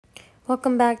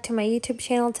Welcome back to my YouTube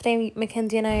channel. Today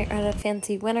Mackenzie and I are at a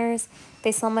Fancy Winners.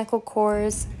 They sell Michael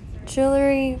Kors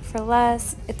jewelry for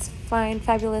less. It's fine,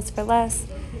 fabulous for less.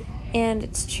 And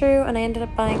it's true, and I ended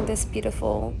up buying this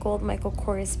beautiful gold Michael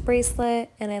Kors bracelet,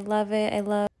 and I love it.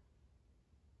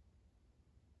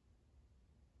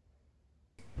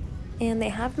 And they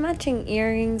have matching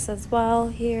earrings as well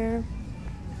here.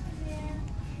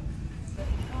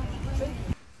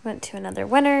 Went to another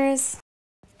Winners.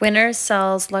 Winners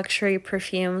sells luxury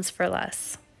perfumes for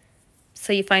less.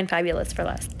 So you find fabulous for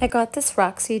less. I got this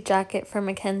Roxy jacket for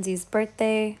Mackenzie's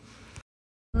birthday.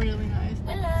 Really nice.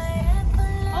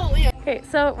 Oh yeah. Okay,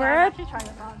 so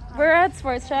we're at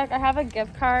Sports Check. I have a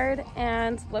gift card,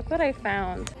 and look what I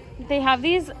found. They have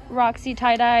these Roxy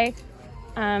tie-dye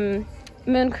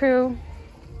Moon Crew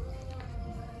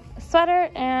sweater,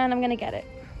 and I'm gonna get it.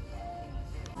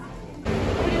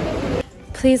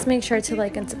 Please make sure to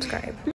like and subscribe.